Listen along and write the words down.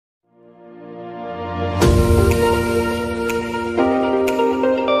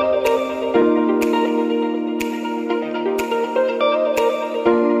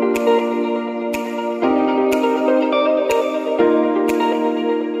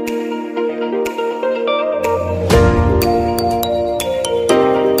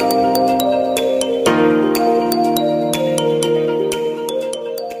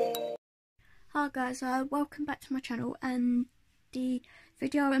welcome back to my channel, and the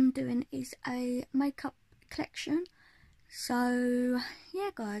video I'm doing is a makeup collection. So yeah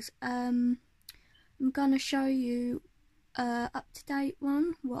guys, I'm gonna show you up to date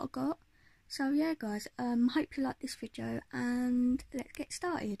one what I got. So yeah guys, hope you like this video and let's get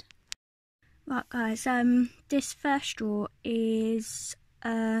started. Right guys, this first drawer is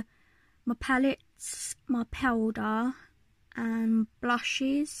my palettes, my powder and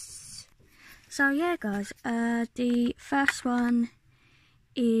blushes. So yeah guys, the first one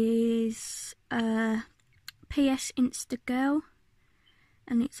is PS Insta Girl,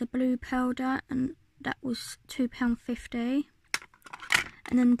 and it's a blue powder, and that was £2.50.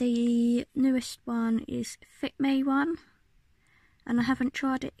 And then the newest one is Fit Me one, and I haven't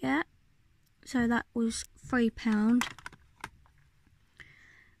tried it yet, so that was £3.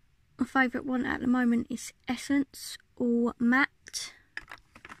 My favourite one at the moment is Essence All Matte.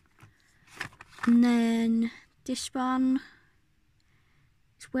 And then this one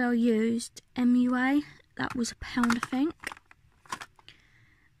is Well Used MUA, that was £1 I think.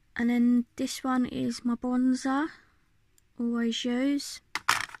 And then this one is my bronzer, Always Use,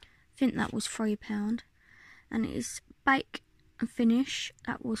 I think that was £3. And it is Bake and Finish,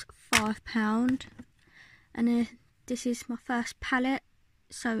 that was £5. And then this is my first palette,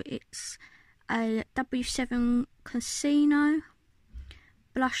 so it's a W7 Casino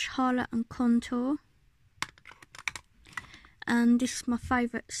Blush, Highlight and Contour. And this is my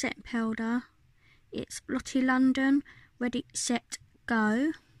favourite setting powder, it's Lottie London Ready Set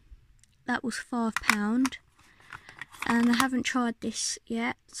Go, that was £5. And I haven't tried this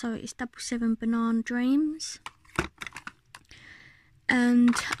yet, so it's 77 Banana Dreams.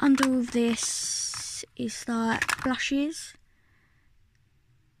 And under all of this is like blushes,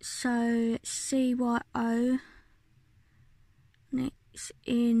 so CYO, and it's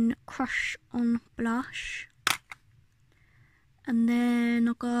in Crush on Blush. And then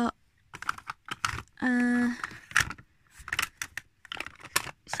I got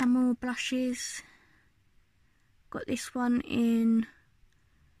some more blushes. Got this one in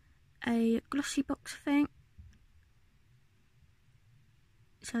a glossy box I think,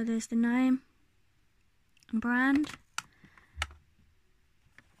 so there's the name and brand.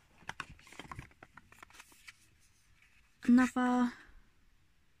 Another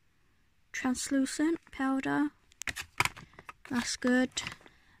translucent powder, that's good.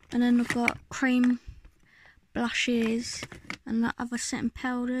 And then I've got cream blushes and that other setting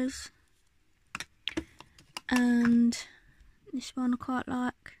powders. And this one I quite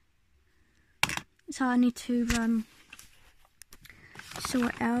like, so I need to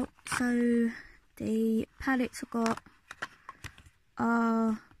sort it out. So the palettes I got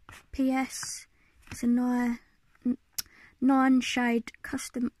are PS, it's a 9 shade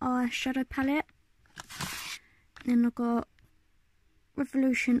custom eyeshadow palette. Then I've got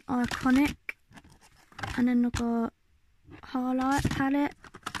Revolution Iconic, and then I've got highlight palette,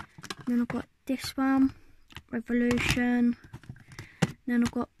 and then I've got this one Revolution, and then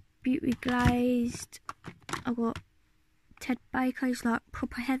I've got Beauty Glazed, I've got Ted Baker's like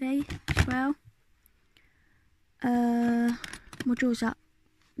proper heavy as well. My drawers are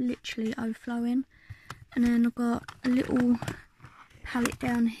literally overflowing. And then I've got a little palette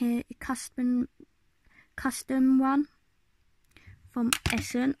down here, a custom one from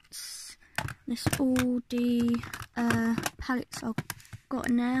Essence. That's all the palettes I've got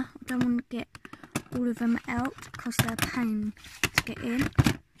in there. I don't want to get all of them out because they're a pain to get in.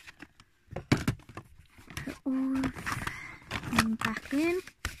 Put all of them back in.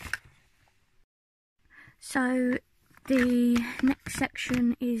 So the next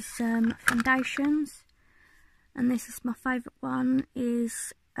section is foundations. And this is my favourite one,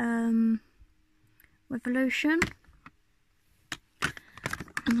 is Revolution.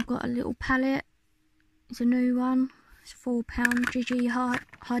 And I've got a little palette, it's a new one, it's £4, Gigi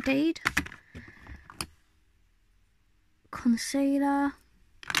Hadid. Concealer,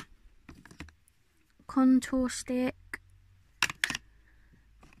 contour stick,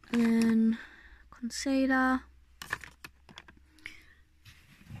 and then concealer.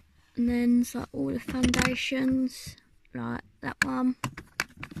 And then it's like all the foundations, like that one,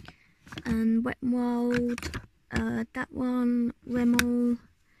 and Wet n Wild, that one, Rimmel,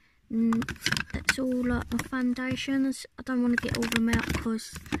 and that's all like my foundations. I don't want to get all of them out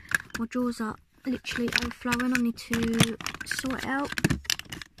because my drawers are literally overflowing. I need to sort it out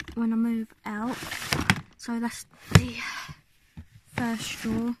when I move out. So that's the first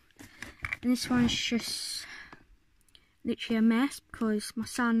drawer, and this one's just literally a mess because my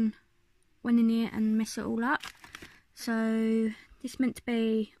son went in here and messed it all up. So this meant to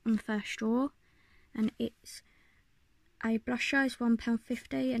be on the first drawer, and it's a blusher. It's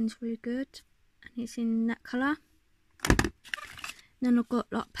 £1.50 and it's really good, and it's in that colour. Then I've got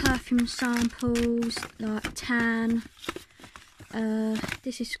like perfume samples, like tan.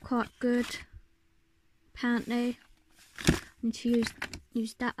 This is quite good, apparently. I need to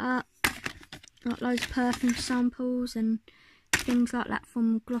use that up. Like loads of perfume samples and things like that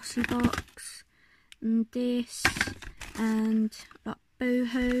from Glossy Box, and this, and like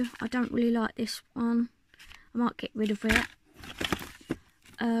Boohoo. I don't really like this one. I might get rid of it.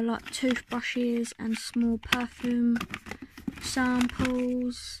 Like toothbrushes and small perfume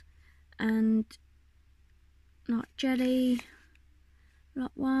samples, and like jelly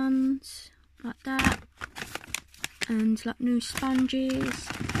like ones like that, and like new sponges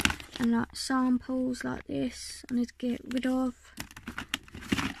and like samples like this I need to get rid of,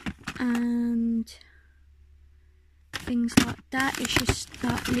 and things like that. It's just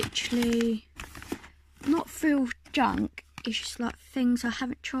like literally not full junk, it's just like things I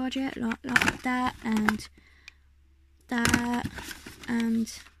haven't tried yet, like that and that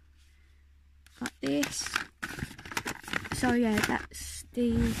and like this. So yeah, that's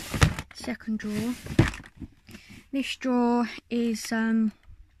the second drawer. This drawer is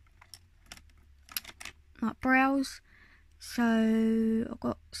like brows. So I've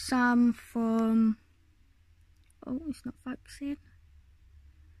got some from, oh, it's not focusing.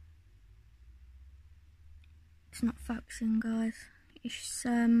 It's not focusing, guys. It's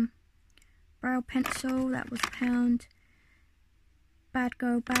brow pencil, that was £1. Bad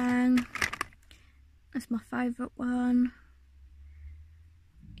Girl Bang, that's my favourite one.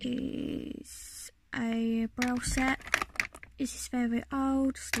 Is a brow set. This is very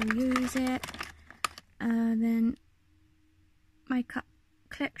old, still use it. Then makeup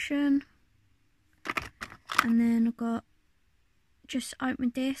collection, and then I've got, just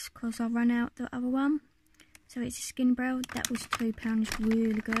opened this because I ran out the other one. So it's a skin brow, that was £2, it's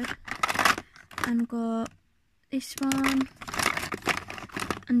really good. And I've got this one,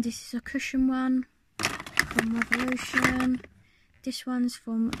 and this is a cushion one from Revolution. This one's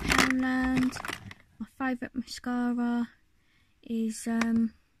from Poundland. My favourite mascara is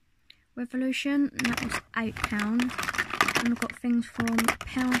Revolution, and that was £8. And I've got things from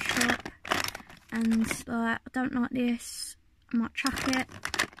Pound Shop, and like, I don't like this, I might chuck it.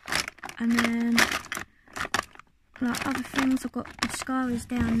 And then like other things, I've got mascaras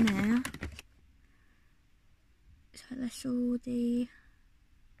down there. So that's all the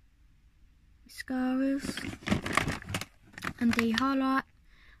mascaras. And the highlight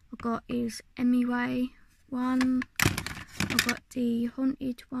I've got is Emiway one. I've got the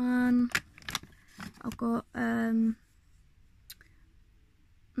Haunted one. I've got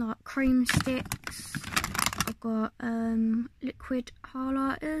like cream sticks. I've got liquid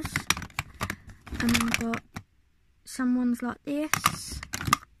highlighters, and I've got some ones like this,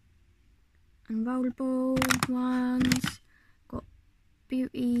 and rollable ones. Got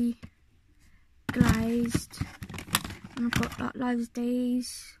beauty glazed, and I've got like loads of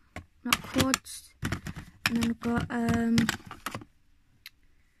these, like quads, and then I've got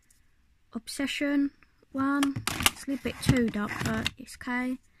Obsession one. It's a little bit too dark, but it's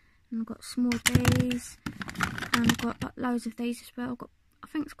okay. And I've got some more of these, and I've got like loads of these as well. I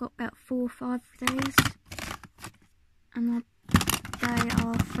think it's got about 4 or 5 of these, and they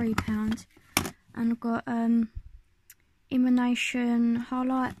are £3. And I've got Emanation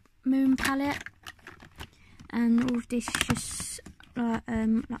Highlight Moon Palette, and all of this is just like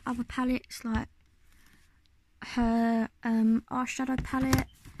other palettes, like her eyeshadow palette.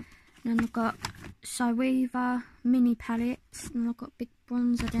 And then I've got Soeva mini palettes, and I've got big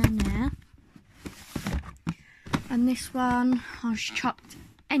bronzer down there. And this one, I've just chucked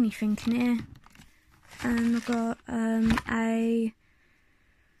anything in here. And I've got a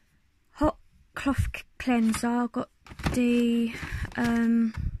hot cloth cleanser. I've got the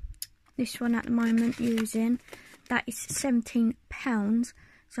this one at the moment using. That is £17.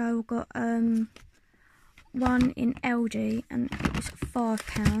 So I've got one in LD, and it was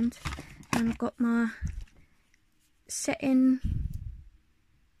 £5. And I've got my setting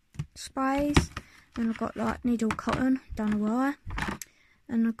sprays, and I've got like needle cotton, don't know why.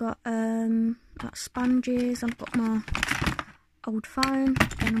 And I've got like sponges. I've got my old phone,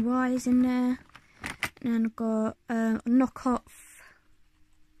 don't know why is in there. And then I've got a knockoff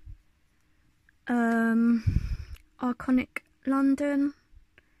Iconic London,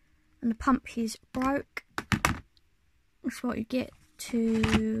 and the pump is broke. That's what you get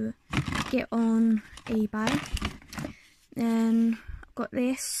to get on eBay. Then I've got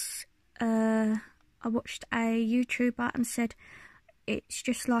this. I watched a YouTuber and said it's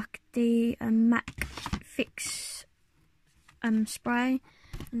just like the MAC Fix spray,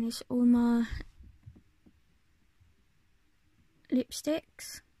 and it's all my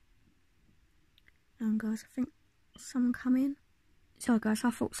lipsticks. And guys, I think someone coming. Sorry guys,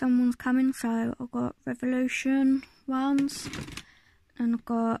 I thought someone was coming, so I've got Revolution ones, and I've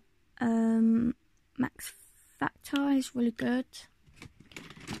got Max Factor is really good.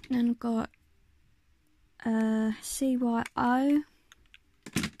 And then I've got CYO,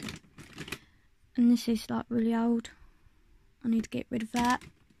 and this is like really old. I need to get rid of that.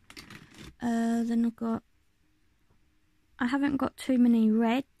 Then I haven't got too many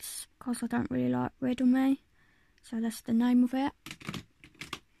reds because I don't really like red on me, so that's the name of it.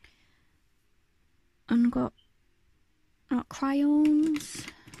 And I've got like crayons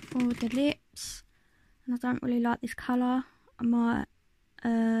for the lips, and I don't really like this colour. I might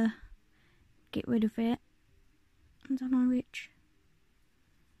get rid of it. I don't know which.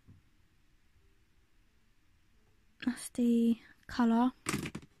 That's the colour.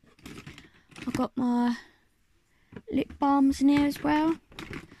 I've got my lip balms in here as well.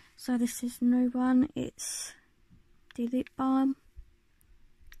 So this is the new one. It's the lip balm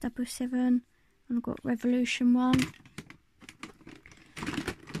 777, and I've got Revolution one.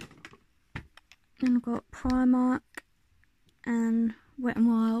 Then I've got Primark and Wet n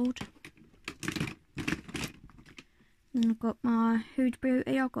Wild. Then I've got my Huda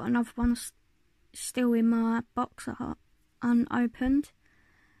Beauty. I've got another one still in my box unopened,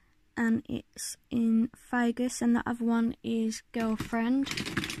 and it's in Vegas, and the other one is Girlfriend.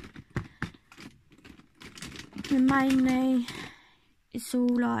 And mainly it's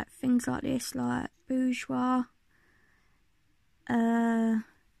all like things like this, like Bourjois, in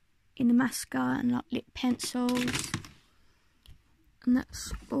the mascara, and like lip pencils. And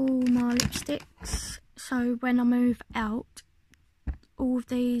that's all my lipsticks. So when I move out, all of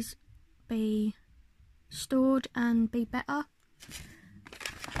these be stored and be better.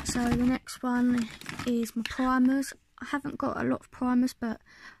 So the next one is my primers. I haven't got a lot of primers, but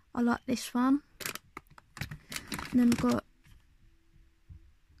I like this one. And then I've got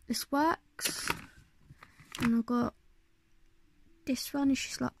this wax, and I've got this one, it's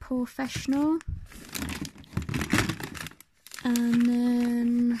just like Professional. And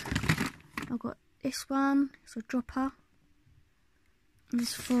then I've got this one, it's a dropper. This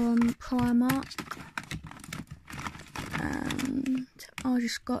is from Primark. And I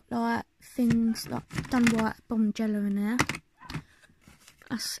just got like things like Done White Bomb Jello in there.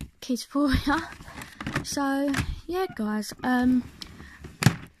 That's kids for ya. So yeah guys,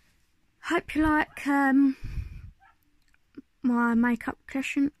 hope you like my makeup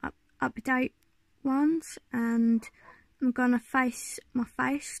collection, up-to-date ones, and I'm gonna face my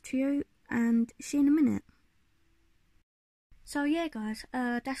face to you and see you in a minute. So yeah guys,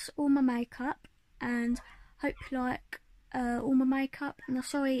 that's all my makeup, and hope you like all my makeup. And I'm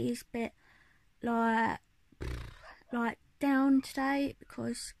sorry it's a bit like down today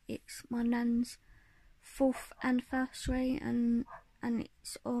because it's my nan's 4th anniversary, and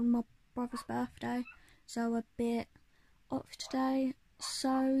it's on my brother's birthday, so a bit off today.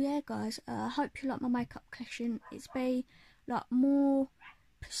 So yeah guys, I hope you like my makeup collection. It's be like more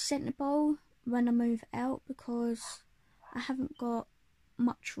presentable when I move out, because I haven't got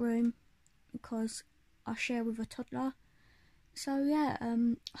much room because I share with a toddler. So yeah,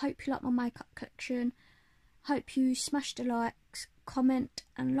 hope you like my makeup collection. Hope you smash the likes, comment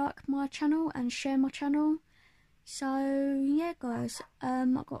and like my channel and share my channel. So yeah guys,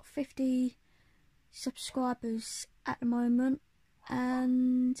 I've got 50 subscribers at the moment,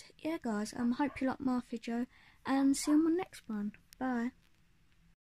 and yeah guys, hope you like my video, and see you on my next one. Bye.